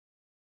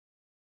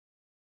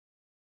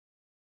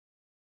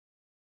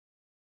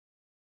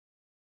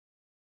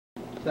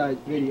besides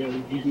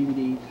videos, do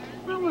DVDs?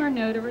 Well, we're a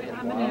notary.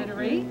 I'm a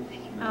notary.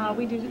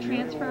 We do the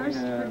transfers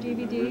for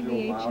DVD,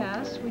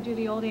 VHS. We do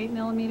the old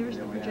 8mm,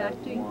 the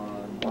projecting.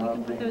 We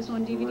can put those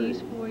on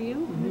DVDs for you.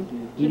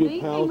 Do you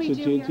do pallets at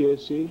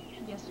GNTSC?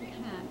 Yes, we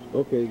can.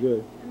 Okay,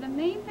 good. And the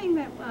main thing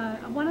that,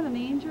 one of the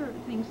major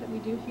things that we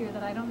do here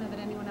that I don't know that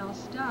anyone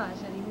else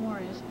does anymore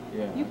is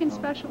you can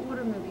special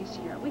order movies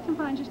here. We can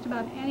find just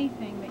about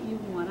anything that you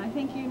want. I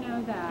think you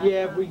know that.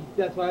 Yeah,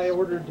 that's why I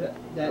ordered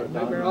that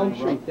Nightmare on Elm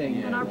Street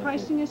thing. And our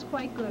pricing is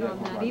quite good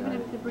on that. Even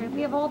if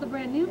we have all the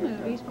brand new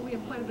movies, but we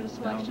have quite a bit of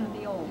selection of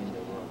the old.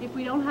 If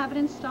we don't have it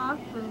in stock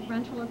for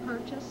rental or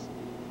purchase,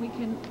 we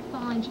can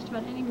find just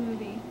about any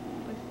movie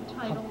with the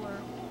title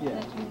or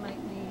that you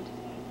might need.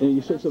 And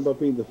you said something about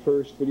being the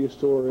first video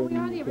store. Well, we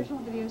are the original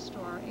video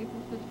store.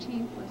 April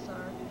 15th was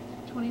our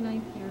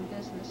 29th year in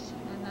business,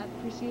 and that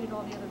preceded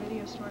all the other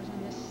video stores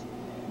in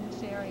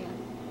this area.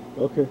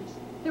 Okay.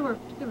 There was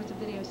a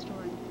video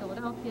store in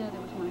Philadelphia.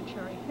 There was one in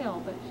Cherry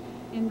Hill, but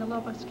in the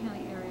Lubbock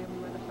County area,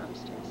 we were the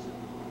first. Yes.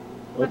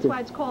 That's why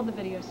it's called the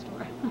video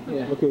store.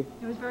 Yeah. Okay.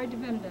 It was very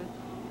definitive.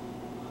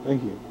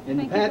 Thank you. And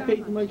Thank Pat you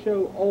Payton, very my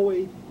show,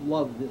 always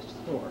loved this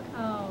store.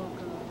 Oh,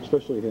 good.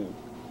 Especially him.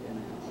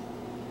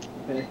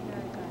 Okay. Very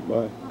good. Bye.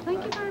 Well,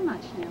 thank you very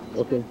much, Neil.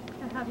 Okay.